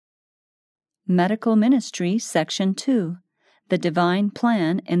Medical Ministry, Section 2, The Divine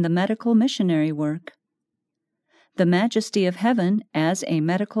Plan in the Medical Missionary Work. The Majesty of Heaven as a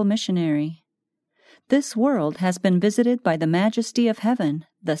Medical Missionary. This world has been visited by the Majesty of Heaven,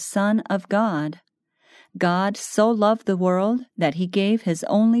 the Son of God. God so loved the world that he gave his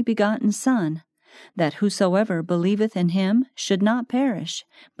only begotten Son, that whosoever believeth in him should not perish,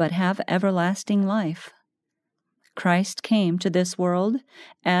 but have everlasting life. Christ came to this world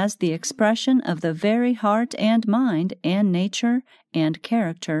as the expression of the very heart and mind and nature and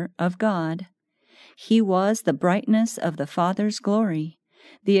character of God. He was the brightness of the Father's glory,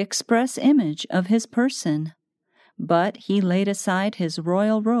 the express image of his person. But he laid aside his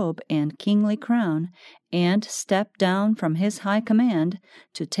royal robe and kingly crown, and stepped down from his high command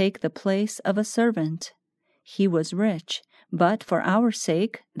to take the place of a servant. He was rich, but for our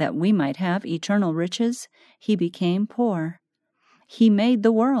sake, that we might have eternal riches, he became poor. He made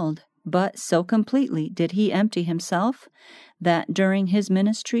the world, but so completely did he empty himself, that during his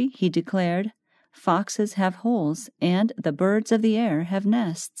ministry he declared, "Foxes have holes, and the birds of the air have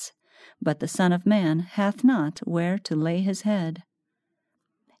nests, but the Son of Man hath not where to lay his head."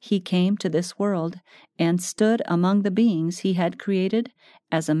 He came to this world, and stood among the beings he had created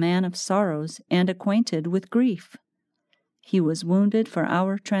as a man of sorrows and acquainted with grief. He was wounded for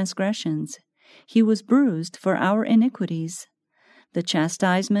our transgressions. He was bruised for our iniquities. The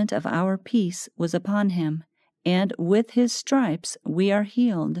chastisement of our peace was upon him, and with his stripes we are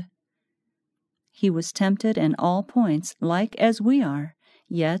healed. He was tempted in all points like as we are,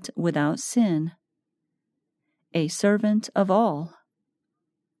 yet without sin. A servant of all.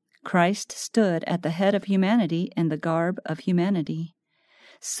 Christ stood at the head of humanity in the garb of humanity.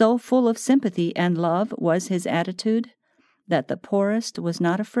 So full of sympathy and love was his attitude, that the poorest was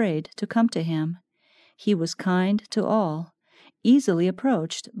not afraid to come to him. He was kind to all, easily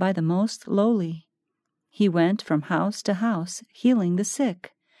approached by the most lowly. He went from house to house, healing the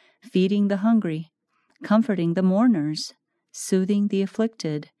sick, feeding the hungry, comforting the mourners, soothing the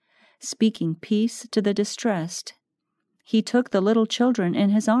afflicted, speaking peace to the distressed. He took the little children in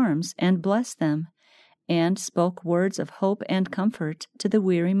his arms and blessed them, and spoke words of hope and comfort to the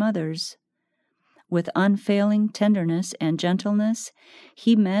weary mothers. With unfailing tenderness and gentleness,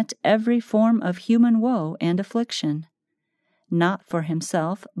 he met every form of human woe and affliction. Not for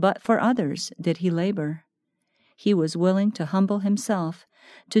himself, but for others did he labor. He was willing to humble himself,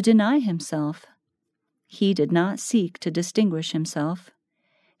 to deny himself. He did not seek to distinguish himself.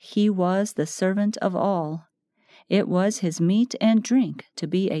 He was the servant of all. It was his meat and drink to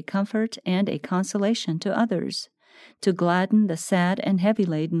be a comfort and a consolation to others, to gladden the sad and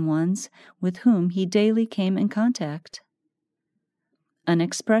heavy-laden ones with whom he daily came in contact. An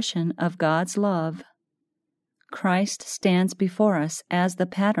expression of God's love. Christ stands before us as the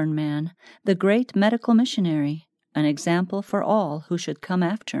pattern man, the great medical missionary, an example for all who should come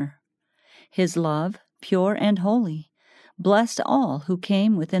after. His love, pure and holy, blessed all who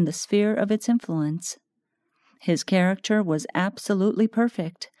came within the sphere of its influence. His character was absolutely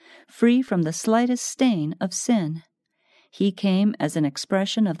perfect, free from the slightest stain of sin. He came as an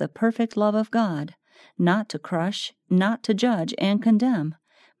expression of the perfect love of God, not to crush, not to judge and condemn,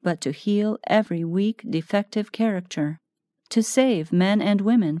 but to heal every weak, defective character, to save men and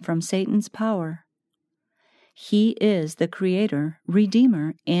women from Satan's power. He is the Creator,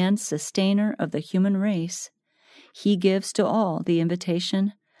 Redeemer, and Sustainer of the human race. He gives to all the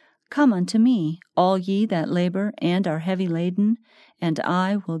invitation, "Come unto me, all ye that labor and are heavy laden, and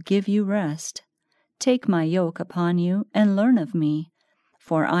I will give you rest. Take my yoke upon you, and learn of me,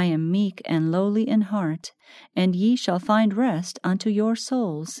 for I am meek and lowly in heart, and ye shall find rest unto your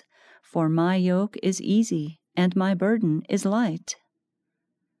souls, for my yoke is easy, and my burden is light."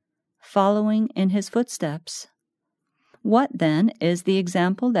 Following in his footsteps. What, then, is the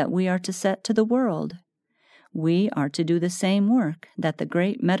example that we are to set to the world? We are to do the same work that the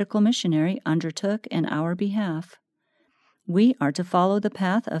great medical missionary undertook in our behalf. We are to follow the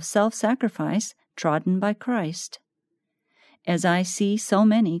path of self-sacrifice trodden by Christ. As I see so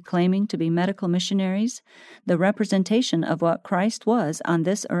many claiming to be medical missionaries, the representation of what Christ was on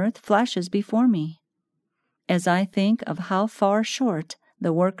this earth flashes before me. As I think of how far short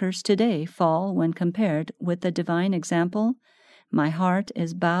the workers today fall when compared with the divine example, my heart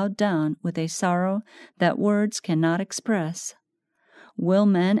is bowed down with a sorrow that words cannot express. Will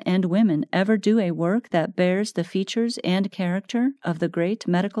men and women ever do a work that bears the features and character of the great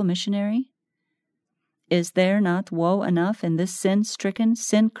medical missionary? Is there not woe enough in this sin-stricken,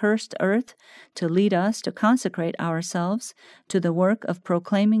 sin-cursed earth to lead us to consecrate ourselves to the work of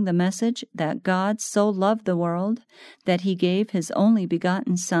proclaiming the message that God so loved the world that he gave his only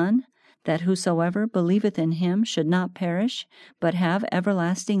begotten Son, that whosoever believeth in him should not perish, but have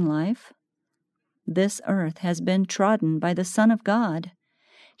everlasting life? This earth has been trodden by the Son of God.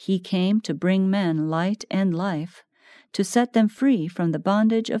 He came to bring men light and life, to set them free from the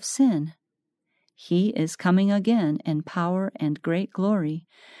bondage of sin. He is coming again in power and great glory,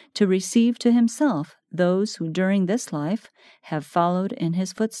 to receive to himself those who during this life have followed in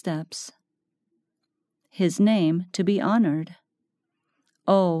his footsteps. His name to be honored.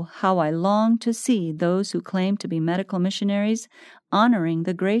 Oh, how I long to see those who claim to be medical missionaries honoring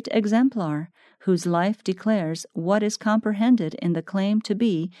the great exemplar whose life declares what is comprehended in the claim to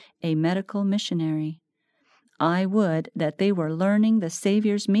be a medical missionary. I would that they were learning the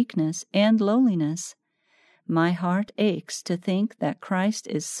Savior's meekness and lowliness. My heart aches to think that Christ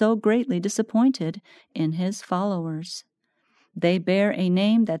is so greatly disappointed in his followers. They bear a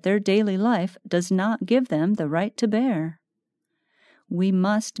name that their daily life does not give them the right to bear. We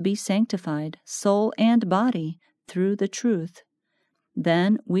must be sanctified, soul and body, through the truth.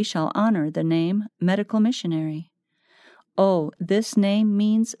 Then we shall honor the name medical missionary. Oh, this name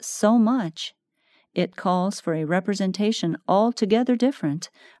means so much. It calls for a representation altogether different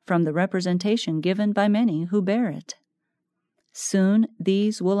from the representation given by many who bear it. Soon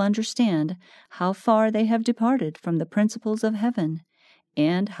these will understand how far they have departed from the principles of heaven,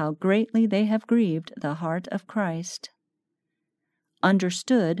 and how greatly they have grieved the heart of Christ.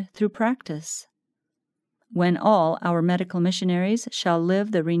 Understood through practice. When all our medical missionaries shall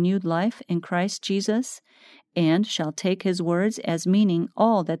live the renewed life in Christ Jesus, and shall take his words as meaning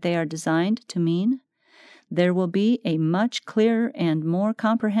all that they are designed to mean, there will be a much clearer and more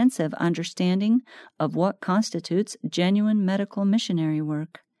comprehensive understanding of what constitutes genuine medical missionary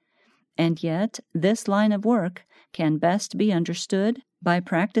work. And yet, this line of work can best be understood by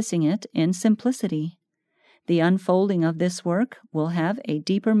practicing it in simplicity. The unfolding of this work will have a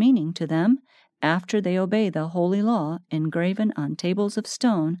deeper meaning to them after they obey the holy law engraven on tables of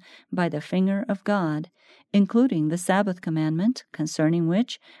stone by the finger of God, including the Sabbath commandment, concerning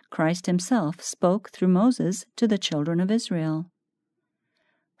which Christ himself spoke through Moses to the children of Israel.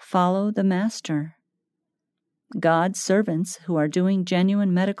 Follow the Master. God's servants who are doing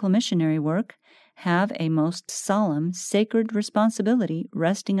genuine medical missionary work have a most solemn, sacred responsibility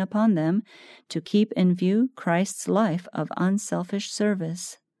resting upon them to keep in view Christ's life of unselfish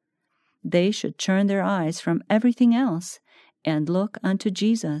service. They should turn their eyes from everything else and look unto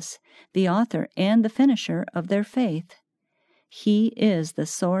Jesus, the author and the finisher of their faith. He is the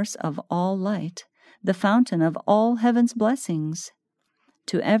source of all light, the fountain of all heaven's blessings.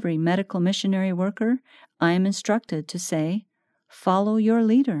 To every medical missionary worker, I am instructed to say, follow your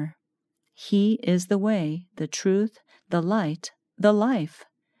leader. He is the way, the truth, the light, the life.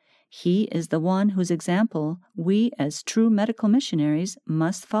 He is the one whose example we as true medical missionaries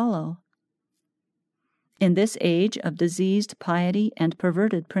must follow. In this age of diseased piety and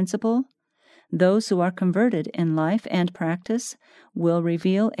perverted principle, those who are converted in life and practice will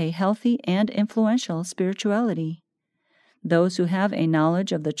reveal a healthy and influential spirituality. Those who have a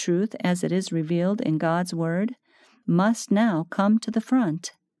knowledge of the truth as it is revealed in God's Word must now come to the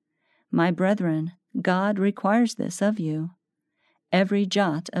front. My brethren, God requires this of you. Every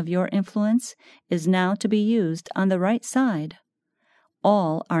jot of your influence is now to be used on the right side.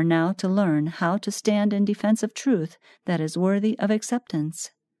 All are now to learn how to stand in defense of truth that is worthy of acceptance.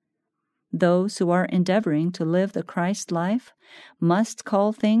 Those who are endeavoring to live the Christ life must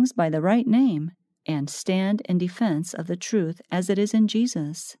call things by the right name and stand in defense of the truth as it is in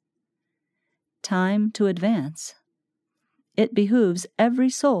Jesus. Time to advance. It behooves every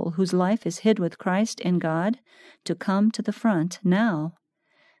soul whose life is hid with Christ in God to come to the front now.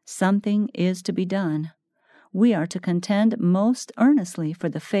 Something is to be done. We are to contend most earnestly for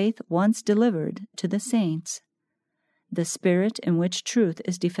the faith once delivered to the saints. The spirit in which truth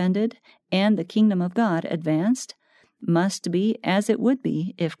is defended and the kingdom of God advanced must be as it would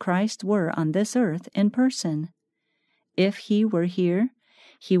be if Christ were on this earth in person. If he were here,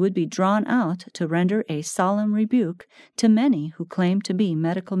 he would be drawn out to render a solemn rebuke to many who claim to be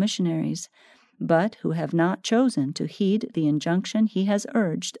medical missionaries, but who have not chosen to heed the injunction he has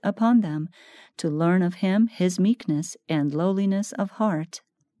urged upon them to learn of him his meekness and lowliness of heart.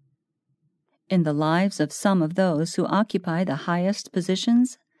 In the lives of some of those who occupy the highest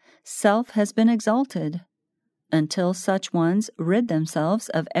positions, self has been exalted. Until such ones rid themselves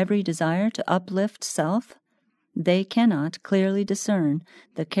of every desire to uplift self, they cannot clearly discern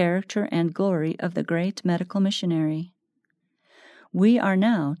the character and glory of the great medical missionary. We are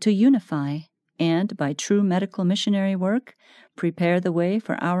now to unify, and by true medical missionary work, prepare the way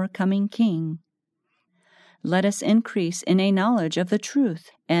for our coming King. Let us increase in a knowledge of the truth,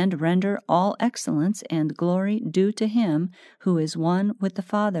 and render all excellence and glory due to Him who is one with the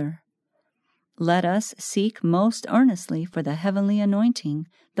Father. Let us seek most earnestly for the heavenly anointing,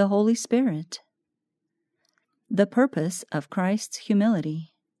 the Holy Spirit. The purpose of Christ's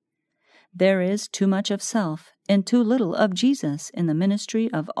humility. There is too much of self and too little of Jesus in the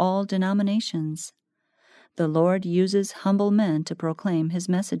ministry of all denominations. The Lord uses humble men to proclaim His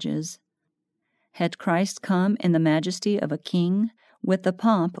messages. Had Christ come in the majesty of a king, with the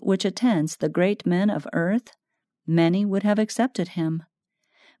pomp which attends the great men of earth, many would have accepted Him.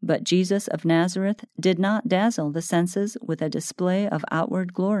 But Jesus of Nazareth did not dazzle the senses with a display of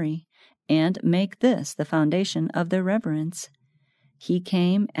outward glory, and make this the foundation of their reverence. He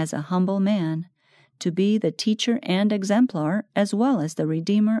came as a humble man, to be the teacher and exemplar as well as the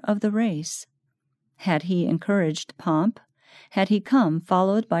Redeemer of the race. Had He encouraged pomp, had He come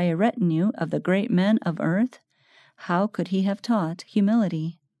followed by a retinue of the great men of earth, how could He have taught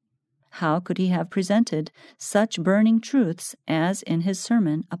humility? How could He have presented such burning truths as in His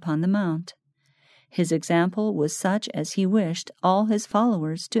Sermon upon the Mount? His example was such as He wished all His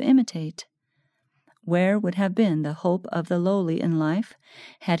followers to imitate. Where would have been the hope of the lowly in life,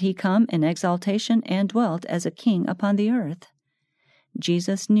 had He come in exaltation and dwelt as a king upon the earth?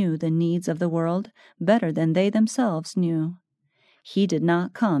 Jesus knew the needs of the world better than they themselves knew. He did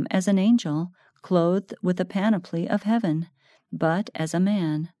not come as an angel, clothed with the panoply of heaven, but as a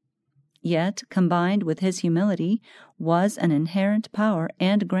man. Yet, combined with His humility, was an inherent power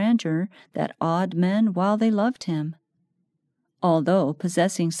and grandeur that awed men while they loved Him. Although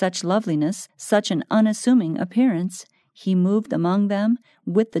possessing such loveliness, such an unassuming appearance, He moved among them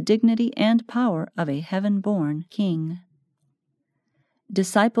with the dignity and power of a heaven-born king.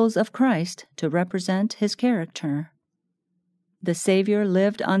 Disciples of Christ to represent His character. The Savior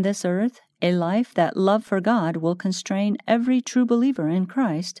lived on this earth a life that love for God will constrain every true believer in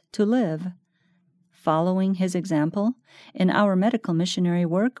Christ to live. Following His example, in our medical missionary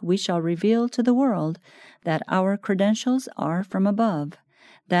work we shall reveal to the world that our credentials are from above,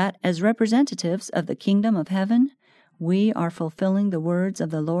 that as representatives of the kingdom of heaven, we are fulfilling the words of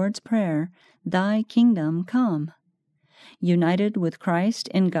the Lord's Prayer, "Thy kingdom come." United with Christ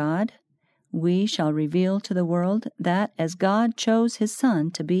in God, we shall reveal to the world that as God chose His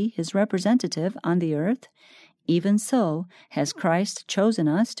Son to be His representative on the earth, even so has Christ chosen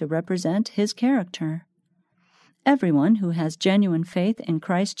us to represent His character. Everyone who has genuine faith in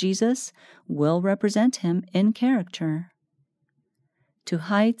Christ Jesus will represent Him in character. To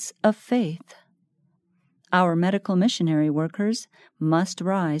heights of faith. Our medical missionary workers must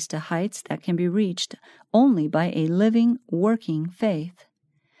rise to heights that can be reached only by a living, working faith.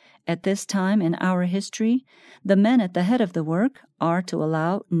 At this time in our history, the men at the head of the work are to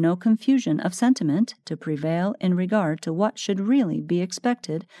allow no confusion of sentiment to prevail in regard to what should really be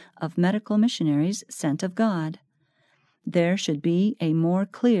expected of medical missionaries sent of God. There should be a more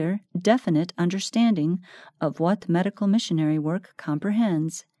clear, definite understanding of what medical missionary work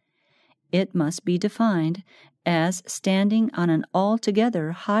comprehends. It must be defined as standing on an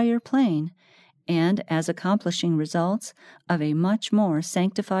altogether higher plane and as accomplishing results of a much more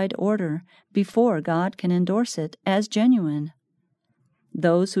sanctified order before God can endorse it as genuine.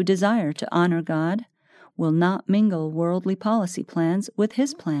 Those who desire to honor God will not mingle worldly policy plans with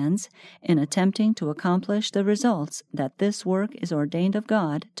His plans in attempting to accomplish the results that this work is ordained of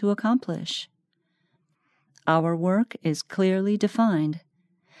God to accomplish. Our work is clearly defined.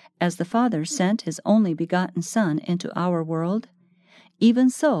 As the Father sent His only begotten Son into our world,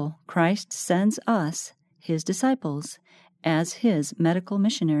 even so Christ sends us, His disciples, as His medical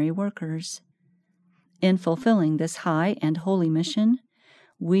missionary workers. In fulfilling this high and holy mission,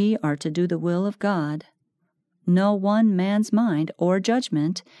 we are to do the will of God. No one man's mind or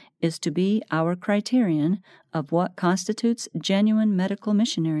judgment is to be our criterion of what constitutes genuine medical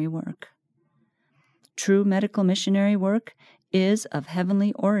missionary work. True medical missionary work is of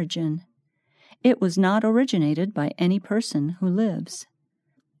heavenly origin. It was not originated by any person who lives.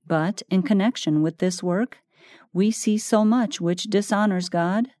 But in connection with this work, we see so much which dishonors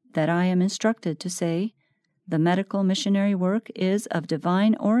God that I am instructed to say, the medical missionary work is of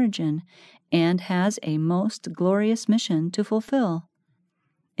divine origin and has a most glorious mission to fulfill.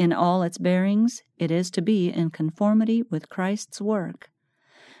 In all its bearings, it is to be in conformity with Christ's work.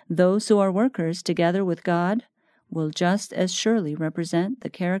 Those who are workers together with God will just as surely represent the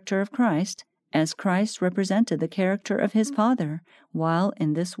character of Christ as Christ represented the character of His Father while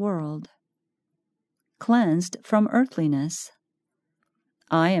in this world. Cleansed from earthliness.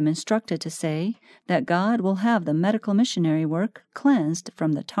 I am instructed to say that God will have the medical missionary work cleansed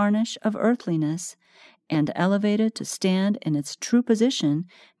from the tarnish of earthliness, and elevated to stand in its true position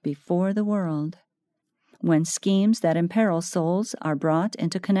before the world. When schemes that imperil souls are brought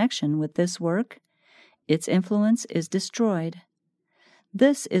into connection with this work, its influence is destroyed.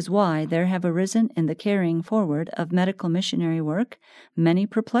 This is why there have arisen in the carrying forward of medical missionary work many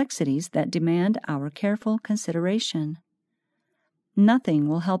perplexities that demand our careful consideration. Nothing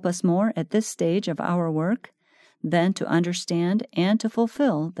will help us more at this stage of our work than to understand and to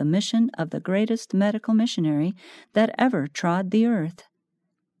fulfill the mission of the greatest medical missionary that ever trod the earth.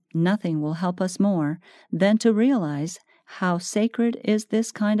 Nothing will help us more than to realize how sacred is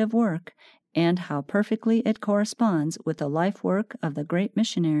this kind of work and how perfectly it corresponds with the life work of the great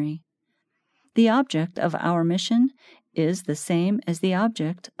missionary. The object of our mission is the same as the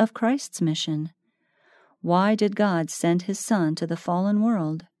object of Christ's mission. Why did God send His Son to the fallen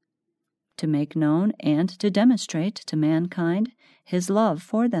world? To make known and to demonstrate to mankind His love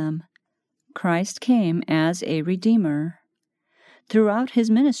for them. Christ came as a Redeemer. Throughout His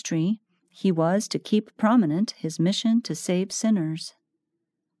ministry, He was to keep prominent His mission to save sinners.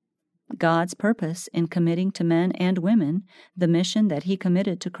 God's purpose in committing to men and women the mission that He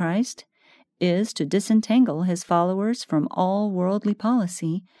committed to Christ is to disentangle His followers from all worldly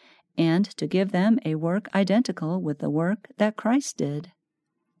policy and to give them a work identical with the work that Christ did.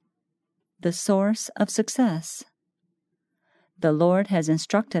 The source of success. The Lord has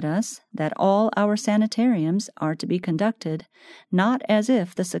instructed us that all our sanitariums are to be conducted not as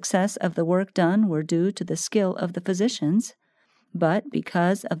if the success of the work done were due to the skill of the physicians, but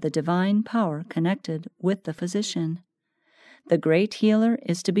because of the divine power connected with the physician. The great healer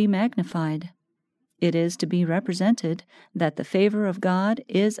is to be magnified. It is to be represented that the favor of God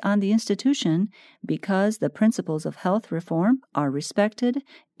is on the institution because the principles of health reform are respected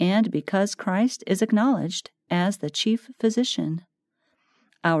and because Christ is acknowledged as the chief physician.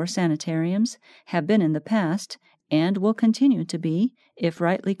 Our sanitariums have been in the past and will continue to be, if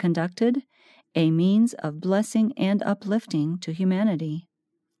rightly conducted, a means of blessing and uplifting to humanity.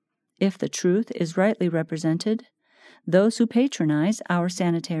 If the truth is rightly represented, those who patronize our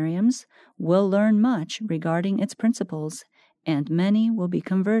sanitariums will learn much regarding its principles, and many will be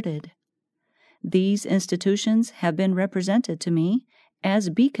converted. These institutions have been represented to me as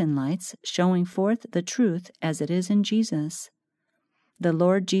beacon lights showing forth the truth as it is in Jesus. The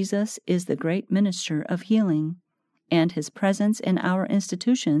Lord Jesus is the great minister of healing, and His presence in our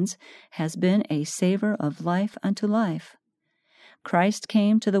institutions has been a savor of life unto life. Christ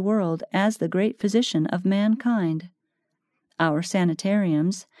came to the world as the great physician of mankind. Our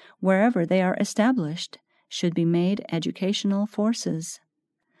sanitariums, wherever they are established, should be made educational forces.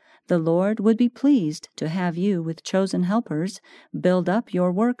 The Lord would be pleased to have you, with chosen helpers, build up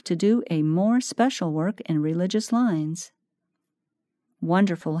your work to do a more special work in religious lines.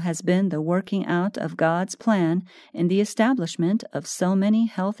 Wonderful has been the working out of God's plan in the establishment of so many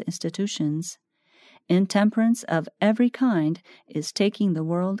health institutions. Intemperance of every kind is taking the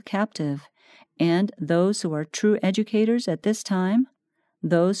world captive, and those who are true educators at this time,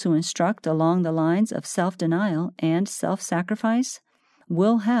 those who instruct along the lines of self-denial and self-sacrifice,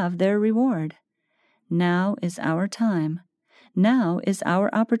 will have their reward. Now is our time. Now is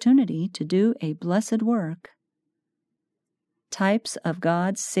our opportunity to do a blessed work. Types of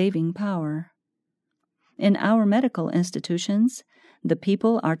God's saving power. In our medical institutions, the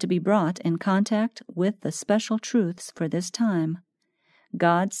people are to be brought in contact with the special truths for this time.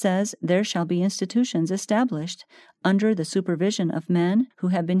 God says there shall be institutions established under the supervision of men who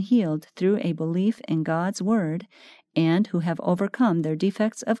have been healed through a belief in God's Word and who have overcome their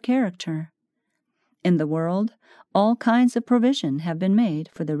defects of character. In the world, all kinds of provision have been made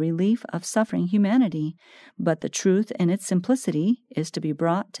for the relief of suffering humanity, but the truth in its simplicity is to be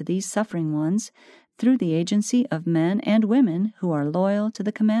brought to these suffering ones through the agency of men and women who are loyal to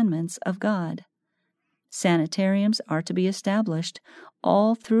the commandments of God. Sanitariums are to be established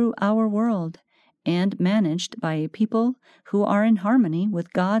all through our world and managed by a people who are in harmony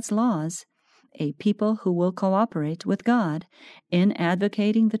with God's laws, a people who will cooperate with God in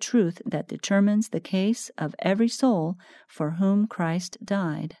advocating the truth that determines the case of every soul for whom Christ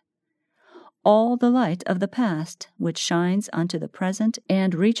died. All the light of the past, which shines unto the present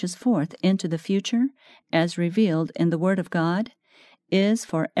and reaches forth into the future, as revealed in the Word of God, is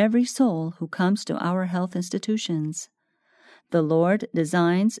for every soul who comes to our health institutions. The Lord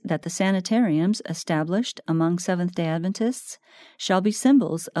designs that the sanitariums established among Seventh-day Adventists shall be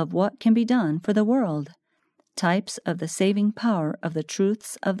symbols of what can be done for the world, types of the saving power of the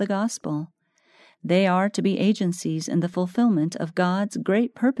truths of the gospel. They are to be agencies in the fulfillment of God's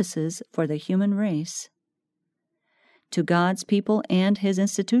great purposes for the human race. To God's people and His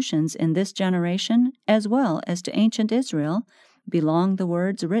institutions in this generation, as well as to ancient Israel, belong the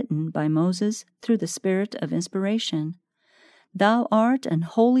words written by Moses through the spirit of inspiration. Thou art an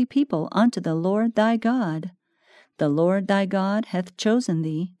holy people unto the Lord thy God. The Lord thy God hath chosen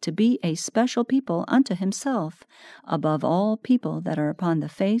thee to be a special people unto Himself, above all people that are upon the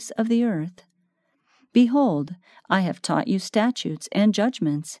face of the earth. Behold, I have taught you statutes and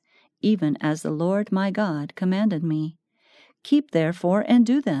judgments, even as the Lord my God commanded me. Keep therefore and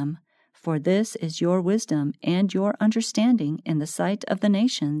do them, for this is your wisdom and your understanding in the sight of the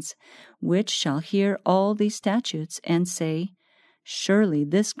nations, which shall hear all these statutes and say, Surely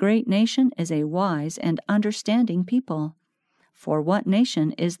this great nation is a wise and understanding people. For what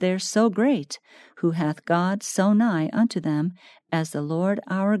nation is there so great, who hath God so nigh unto them, as the Lord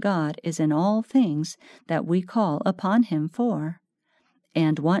our God is in all things that we call upon Him for?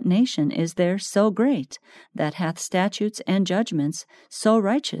 And what nation is there so great, that hath statutes and judgments so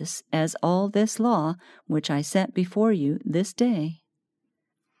righteous as all this law which I set before you this day?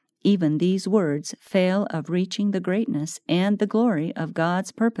 Even these words fail of reaching the greatness and the glory of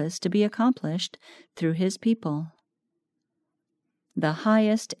God's purpose to be accomplished through His people. The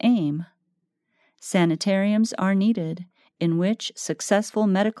highest aim. Sanitariums are needed, in which successful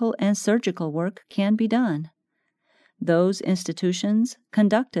medical and surgical work can be done. Those institutions,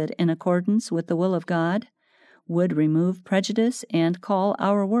 conducted in accordance with the will of God, would remove prejudice and call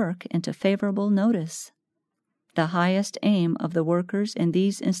our work into favorable notice. The highest aim of the workers in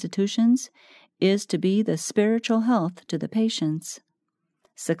these institutions is to be the spiritual health to the patients.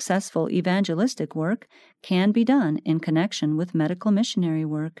 Successful evangelistic work can be done in connection with medical missionary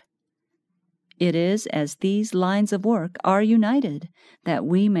work. It is as these lines of work are united that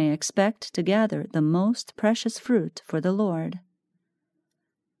we may expect to gather the most precious fruit for the Lord.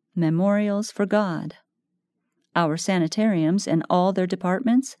 Memorials for God. Our sanitariums and all their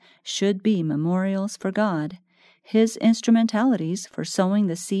departments should be memorials for God, His instrumentalities for sowing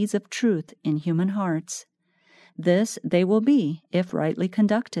the seeds of truth in human hearts. This they will be if rightly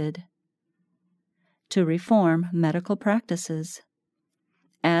conducted. To reform medical practices.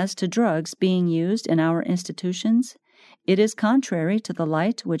 As to drugs being used in our institutions, it is contrary to the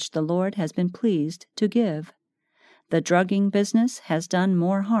light which the Lord has been pleased to give. The drugging business has done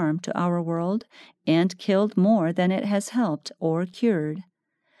more harm to our world and killed more than it has helped or cured.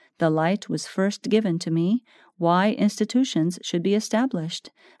 The light was first given to me why institutions should be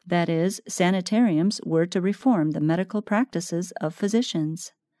established, that is, sanitariums were to reform the medical practices of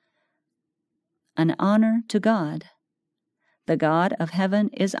physicians. An honor to God. The God of heaven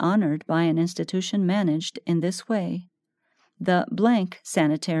is honored by an institution managed in this way. The blank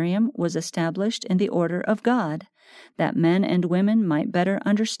sanitarium was established in the order of God, that men and women might better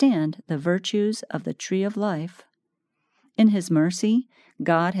understand the virtues of the tree of life. In His mercy,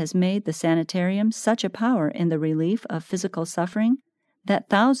 God has made the sanitarium such a power in the relief of physical suffering that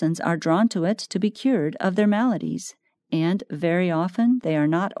thousands are drawn to it to be cured of their maladies, and very often they are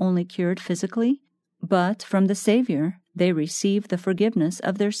not only cured physically, but from the Savior they receive the forgiveness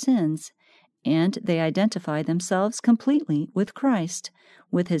of their sins, and they identify themselves completely with Christ,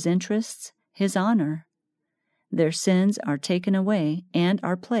 with His interests, His honor. Their sins are taken away and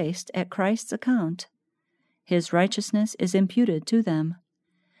are placed at Christ's account. His righteousness is imputed to them.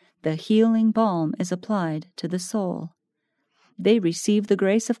 The healing balm is applied to the soul. They receive the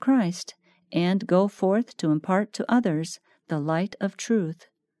grace of Christ and go forth to impart to others the light of truth.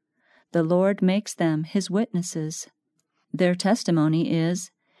 The Lord makes them His witnesses. Their testimony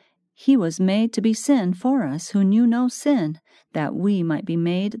is, He was made to be sin for us who knew no sin, that we might be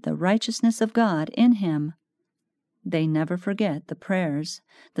made the righteousness of God in Him. They never forget the prayers,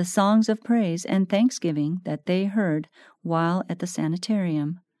 the songs of praise and thanksgiving that they heard while at the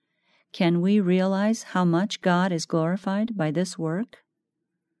sanitarium. Can we realize how much God is glorified by this work?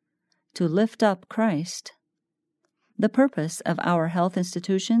 To lift up Christ. The purpose of our health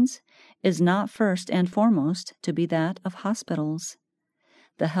institutions is not first and foremost to be that of hospitals.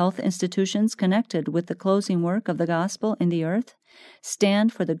 The health institutions connected with the closing work of the gospel in the earth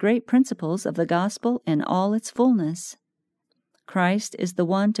stand for the great principles of the gospel in all its fullness. Christ is the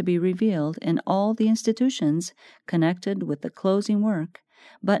one to be revealed in all the institutions connected with the closing work,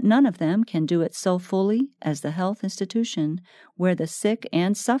 but none of them can do it so fully as the health institution, where the sick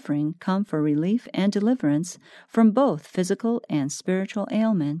and suffering come for relief and deliverance from both physical and spiritual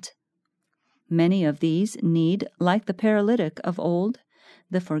ailment. Many of these need, like the paralytic of old,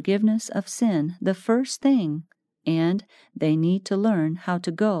 the forgiveness of sin the first thing, and they need to learn how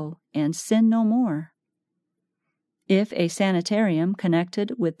to go and sin no more. If a sanitarium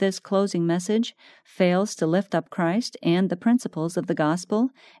connected with this closing message fails to lift up Christ and the principles of the gospel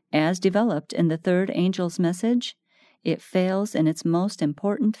as developed in the third angel's message, it fails in its most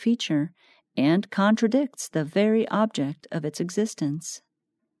important feature and contradicts the very object of its existence.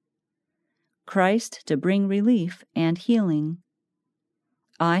 Christ to bring relief and healing.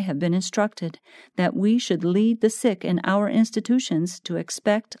 I have been instructed that we should lead the sick in our institutions to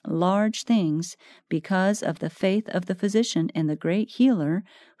expect large things because of the faith of the physician in the great healer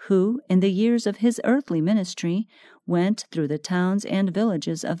who, in the years of his earthly ministry, went through the towns and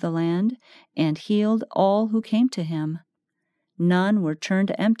villages of the land and healed all who came to him. None were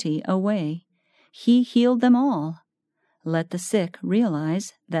turned empty away. He healed them all. Let the sick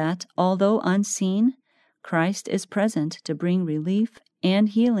realize that, although unseen, Christ is present to bring relief and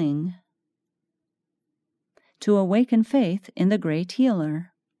healing. To awaken faith in the great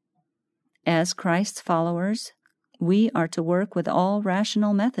healer. As Christ's followers, we are to work with all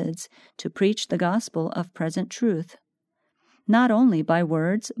rational methods to preach the gospel of present truth. Not only by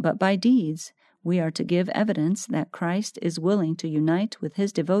words, but by deeds, we are to give evidence that Christ is willing to unite with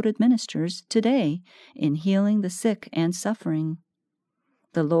his devoted ministers today in healing the sick and suffering.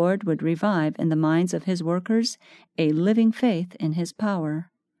 The Lord would revive in the minds of his workers a living faith in his power.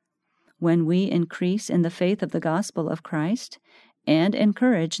 When we increase in the faith of the gospel of Christ and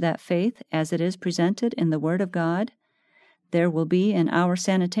encourage that faith as it is presented in the Word of God, there will be in our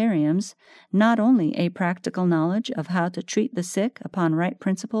sanitariums not only a practical knowledge of how to treat the sick upon right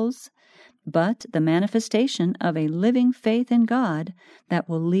principles, but the manifestation of a living faith in God that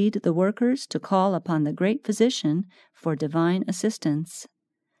will lead the workers to call upon the great physician for divine assistance.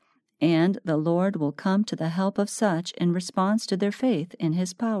 And the Lord will come to the help of such in response to their faith in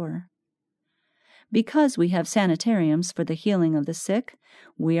his power. Because we have sanitariums for the healing of the sick,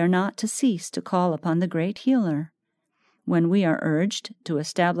 we are not to cease to call upon the great healer. When we are urged to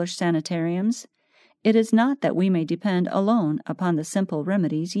establish sanitariums, it is not that we may depend alone upon the simple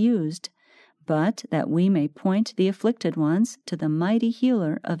remedies used, but that we may point the afflicted ones to the mighty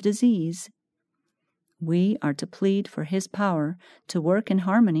healer of disease. We are to plead for his power to work in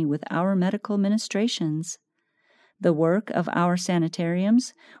harmony with our medical ministrations. The work of our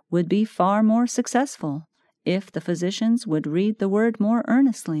sanitariums would be far more successful if the physicians would read the word more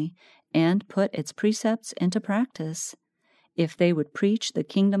earnestly and put its precepts into practice, if they would preach the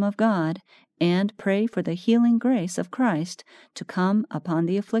kingdom of God and pray for the healing grace of Christ to come upon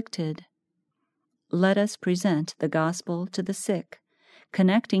the afflicted. Let us present the gospel to the sick,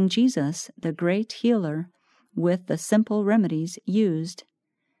 connecting Jesus, the great healer, with the simple remedies used,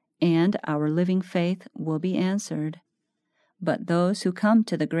 and our living faith will be answered. But those who come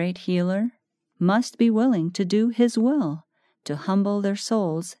to the great healer must be willing to do his will, to humble their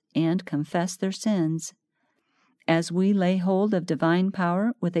souls and confess their sins. As we lay hold of divine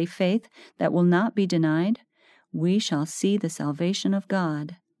power with a faith that will not be denied, we shall see the salvation of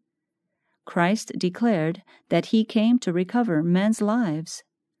God. Christ declared that he came to recover men's lives.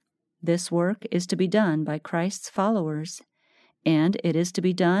 This work is to be done by Christ's followers, and it is to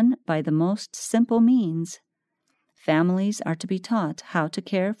be done by the most simple means. Families are to be taught how to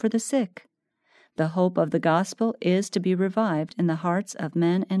care for the sick. The hope of the gospel is to be revived in the hearts of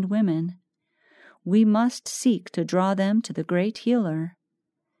men and women. We must seek to draw them to the great healer.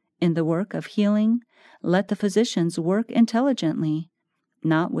 In the work of healing, let the physicians work intelligently,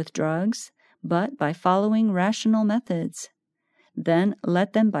 not with drugs, but by following rational methods. Then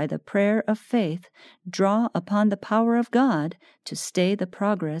let them by the prayer of faith draw upon the power of God to stay the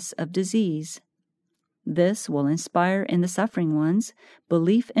progress of disease. This will inspire in the suffering ones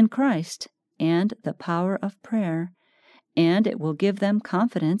belief in Christ and the power of prayer, and it will give them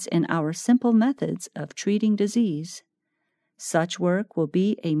confidence in our simple methods of treating disease. Such work will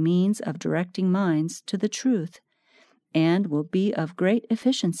be a means of directing minds to the truth, and will be of great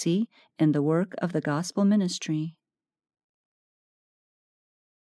efficiency in the work of the gospel ministry.